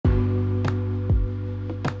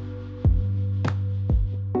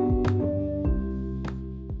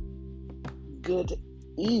Good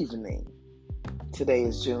evening. Today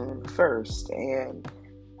is June 1st, and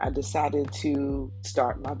I decided to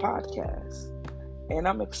start my podcast. And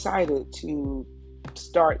I'm excited to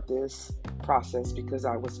start this process because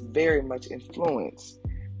I was very much influenced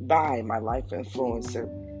by my life influencer,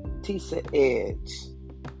 Tisa Edge.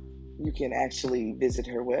 You can actually visit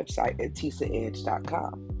her website at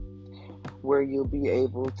tisaedge.com, where you'll be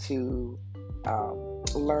able to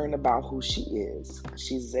learn about who she is.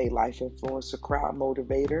 She's a life influencer, crowd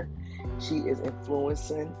motivator. She is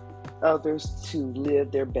influencing others to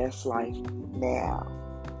live their best life now.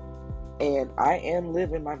 And I am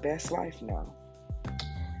living my best life now.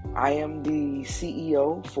 I am the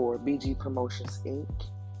CEO for BG Promotions Inc.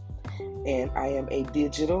 And I am a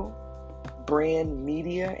digital brand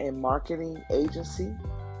media and marketing agency.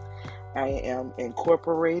 I am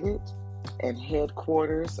incorporated and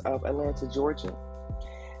headquarters of Atlanta, Georgia.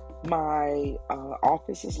 My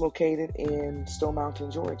office is located in Stone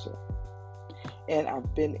Mountain, Georgia. And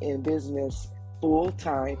I've been in business full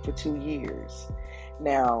time for 2 years.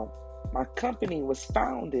 Now, my company was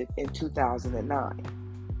founded in 2009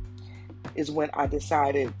 is when I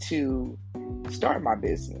decided to start my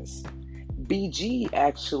business. BG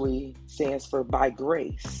actually stands for By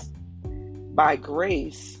Grace. By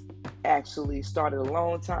Grace actually started a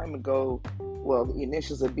long time ago. Well, the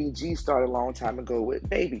initials of BG started a long time ago with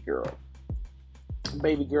Baby Girl.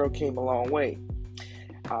 Baby Girl came a long way.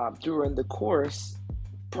 During the course,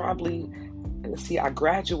 I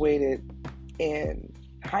graduated in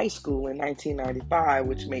high school in 1995,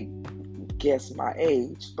 which may guess my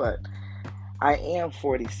age, but I am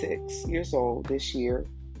 46 years old this year,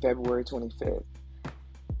 February 25th.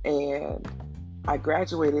 And I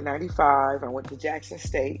graduated in 95. I went to Jackson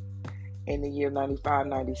State in the year 95,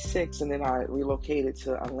 96, and then I relocated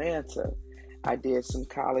to Atlanta. I did some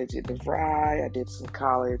college at DeVry. I did some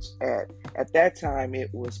college at that time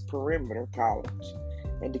it was Perimeter College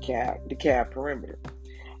in DeKalb Perimeter.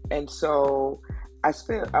 And so I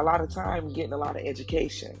spent a lot of time getting a lot of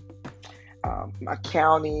education,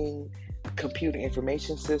 accounting, computer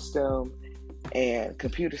information system, and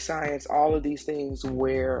computer science. All of these things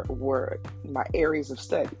were my areas of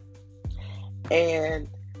study. And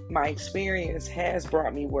my experience has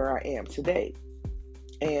brought me where I am today.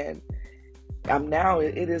 And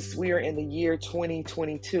we are in the year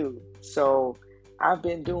 2022. So I've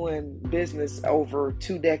been doing business over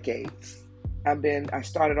 2 decades. I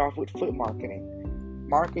started off with foot marketing.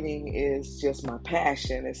 Marketing is just my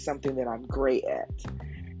passion. It's something that I'm great at.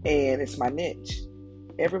 And it's my niche.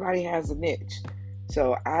 Everybody has a niche.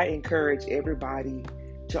 So I encourage everybody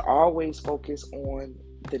to always focus on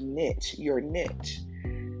the niche, your niche.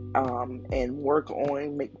 And work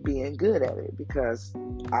on being good at it, because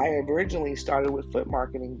I originally started with foot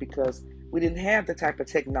marketing because we didn't have the type of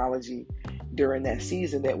technology during that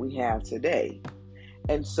season that we have today.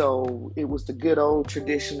 And so it was the good old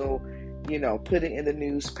traditional, put it in the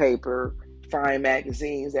newspaper, find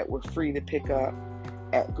magazines that were free to pick up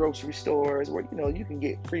at grocery stores, where, you can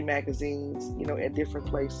get free magazines, at different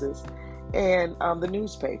places. And the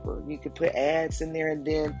newspaper, you could put ads in there, and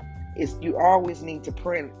then you always need to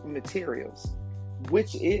print materials,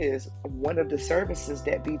 which is one of the services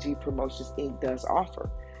that BG Promotions Inc. does offer.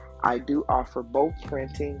 I do offer both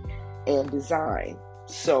printing and design.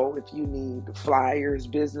 So if you need flyers,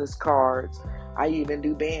 business cards, I even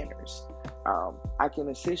do banners. I can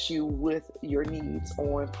assist you with your needs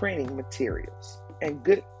on printing materials and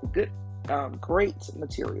great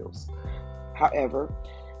materials. However,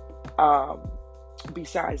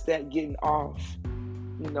 besides that, getting off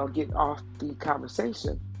the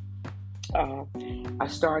conversation, I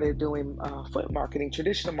started doing foot marketing,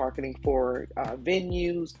 traditional marketing for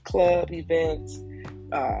venues, club events,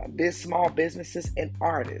 small businesses, and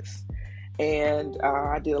artists. And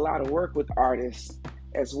I did a lot of work with artists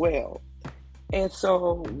as well. And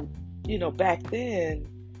so, back then,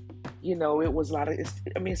 it was a lot of,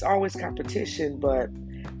 it's always competition, but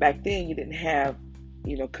back then you didn't have,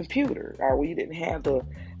 computer, or you didn't have the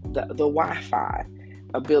Wi-Fi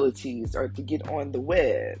abilities, or to get on the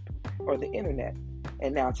web or the internet.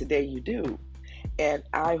 And now today you do. And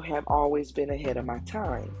I have always been ahead of my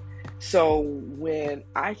time. So when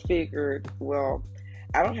I figured, well,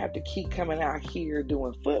 I don't have to keep coming out here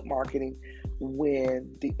doing foot marketing,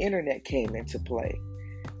 when the internet came into play,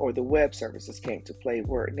 or the web services came to play,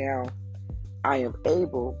 where now I am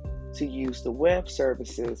able to use the web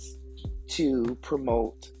services to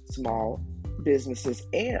promote small businesses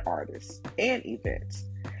and artists and events.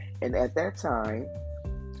 And at that time,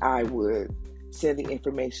 I would send the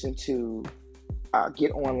information to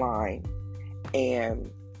get online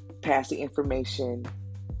and pass the information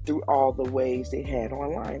through all the ways they had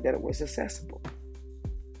online that it was accessible.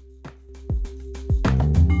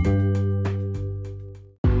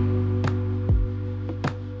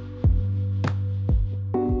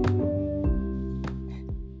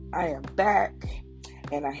 I am back,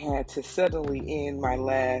 and I had to suddenly end my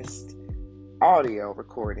last audio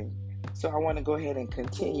recording. So I want to go ahead and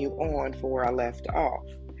continue on from where I left off.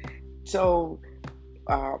 So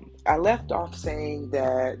I left off saying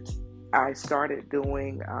that I started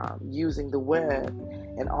doing using the web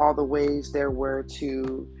and all the ways there were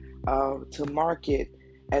to market.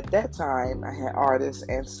 At that time, I had artists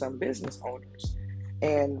and some business owners,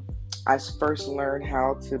 and I first learned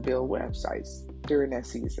how to build websites during that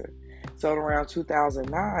season. So around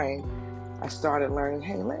 2009, I started learning.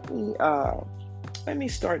 Hey, let me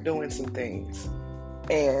start doing some things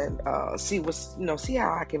and see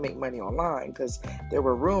how I can make money online, because there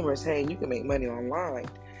were rumors, hey, you can make money online.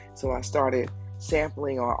 So I started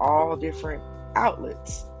sampling on all different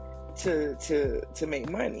outlets to make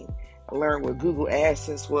money. I learned what Google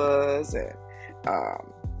AdSense was, and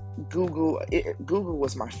Google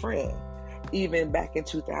was my friend even back in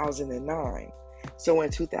 2009. So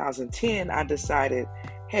in 2010, I decided,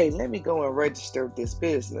 hey, let me go and register this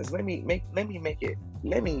business. Let me make it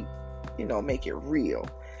real.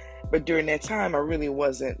 But during that time, I really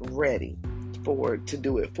wasn't ready to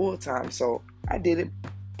do it full time. So I did it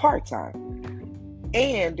part time.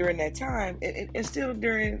 And during that time, and still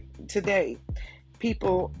during today,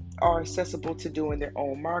 people are accessible to doing their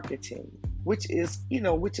own marketing, which is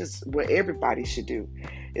what everybody should do.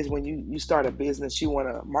 Is when you start a business, you want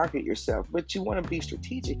to market yourself, but you want to be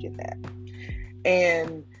strategic in that.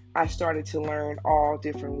 And I started to learn all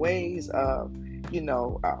different ways of,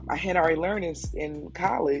 I had already learned in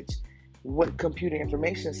college what computer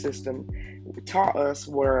information system taught us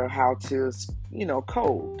were how to,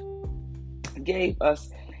 code. Gave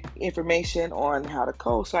us information on how to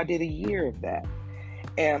code. So I did a year of that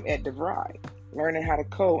at DeVry, learning how to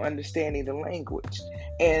code, understanding the language.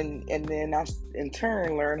 And then I, in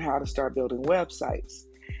turn, learned how to start building websites.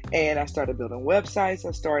 And I started building websites.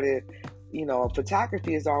 I started,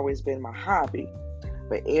 photography has always been my hobby,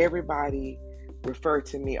 but everybody referred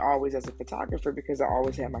to me always as a photographer because I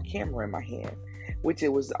always had my camera in my hand, which it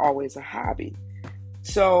was always a hobby.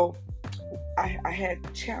 So I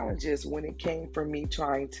had challenges when it came from me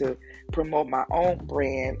trying to promote my own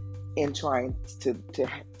brand and trying to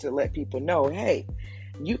let people know, hey,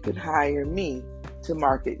 you can hire me to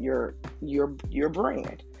market your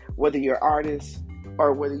brand, whether you're an artist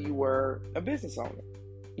or whether you were a business owner,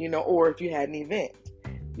 or if you had an event.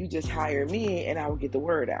 You just hire me and I would get the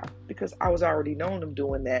word out, because I was already known of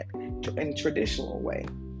doing that in a traditional way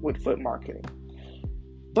with foot marketing.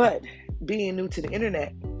 But being new to the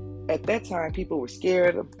internet, at that time, people were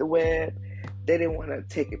scared of the web. They didn't want to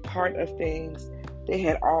take a part of things. They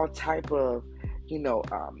had all type of,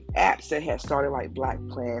 apps that had started, like Black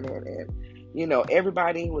Planet, and,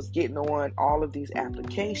 everybody was getting on all of these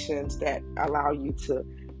applications that allow you to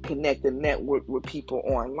connect and network with people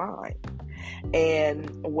online. And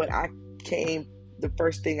the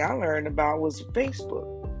first thing I learned about was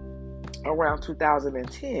Facebook around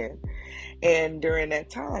 2010. And during that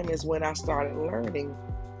time is when I started learning,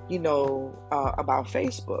 about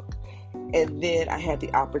Facebook. And then I had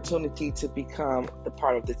the opportunity to become the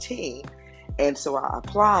part of the team. And so I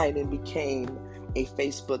applied and became a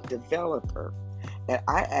Facebook developer. And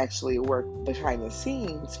I actually worked behind the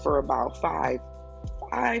scenes for about 5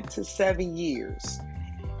 to 7 years.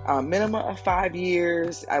 Minimum of 5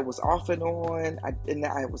 years. I was off and on.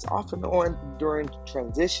 I was off and on during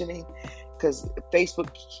transitioning, because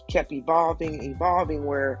Facebook kept evolving,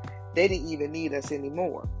 where they didn't even need us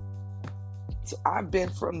anymore. So I've been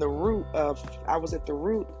I was at the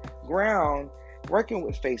root ground working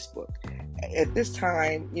with Facebook. At this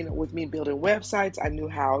time, with me building websites, I knew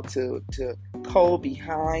how to code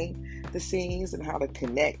behind the scenes and how to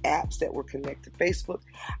connect apps that were connected to Facebook.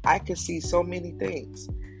 I could see so many things.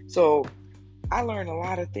 So I learned a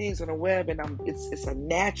lot of things on the web, and it's a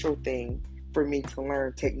natural thing for me to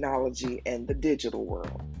learn technology and the digital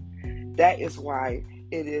world. That is why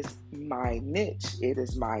it is my niche. It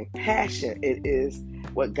is my passion. It is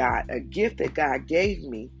a gift that God gave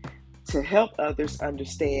me to help others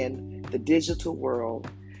understand the digital world,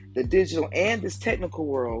 the digital and this technical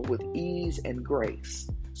world with ease and grace.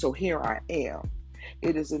 So here I am.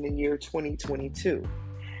 It is in the year 2022.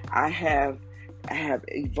 I have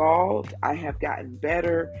evolved. I have gotten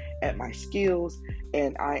better at my skills,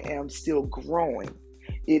 and I am still growing.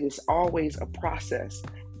 It is always a process.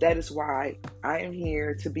 That is why I am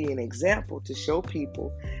here to be an example, to show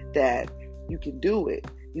people that you can do it.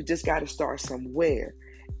 You just got to start somewhere.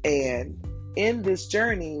 And in this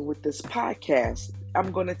journey with this podcast,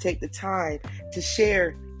 I'm going to take the time to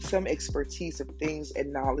share some expertise of things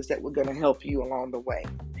and knowledge that we're going to help you along the way.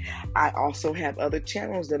 I also have other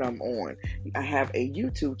channels that I'm on. I have a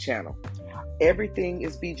YouTube channel. Everything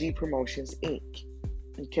is BG Promotions Inc.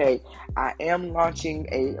 Okay, I am launching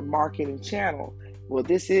a marketing channel. Well,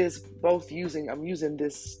 I'm using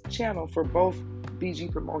this channel for both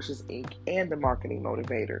BG Promotions Inc. and the Marketing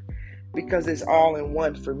Motivator, because it's all in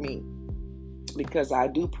one for me. Because I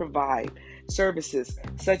do provide services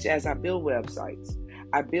such as I build websites,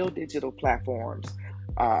 I build digital platforms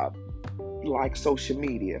like social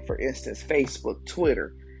media, for instance, Facebook,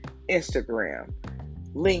 Twitter, Instagram,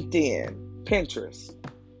 LinkedIn, Pinterest,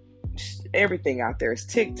 everything out there is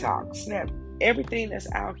TikTok, Snap, everything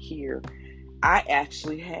that's out here. I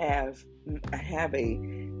actually have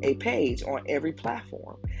a page on every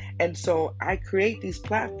platform. And so I create these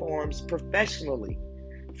platforms professionally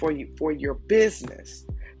for your business,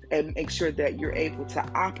 and make sure that you're able to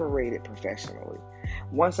operate it professionally.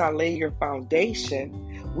 Once I lay your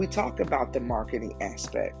foundation, we talk about the marketing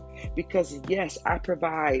aspect, because yes, I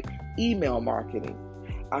provide email marketing,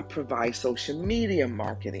 I provide social media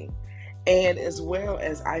marketing, and as well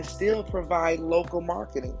as I still provide local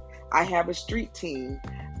marketing. I have a street team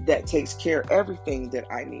that takes care of everything that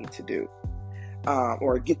I need to do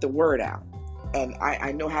or get the word out. And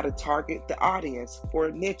I know how to target the audience for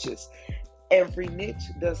niches. Every niche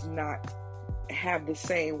does not have the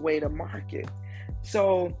same way to market.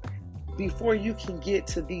 So before you can get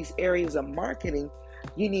to these areas of marketing,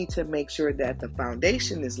 you need to make sure that the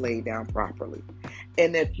foundation is laid down properly.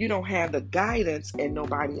 And if you don't have the guidance and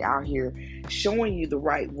nobody out here showing you the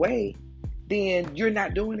right way, then you're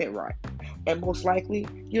not doing it right. And most likely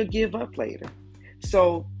you'll give up later.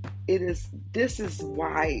 So this is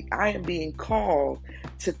why I am being called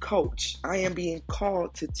to coach. I am being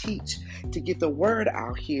called to teach, to get the word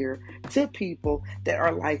out here to people that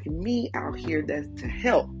are like me out here, that to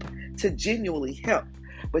help, to genuinely help.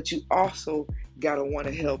 But you also got to want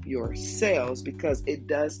to help yourselves, because it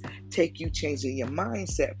does take you changing your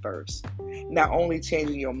mindset first. Not only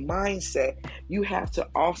changing your mindset, you have to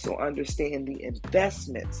also understand the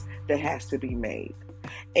investments that has to be made,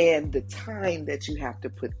 and the time that you have to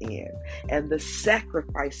put in, and the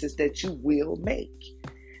sacrifices that you will make.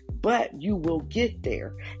 But you will get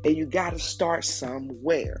there, and you got to start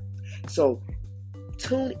somewhere. So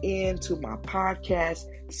tune in to my podcast,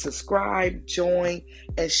 subscribe, join,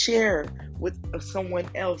 and share with someone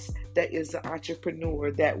else that is an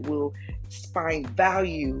entrepreneur that will find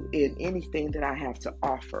value in anything that I have to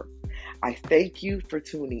offer. I thank you for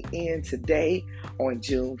tuning in today on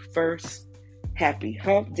June 1st. Happy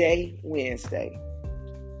Hump Day Wednesday.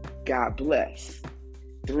 God bless.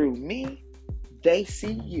 Through me, they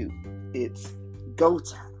see you. It's go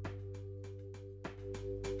time.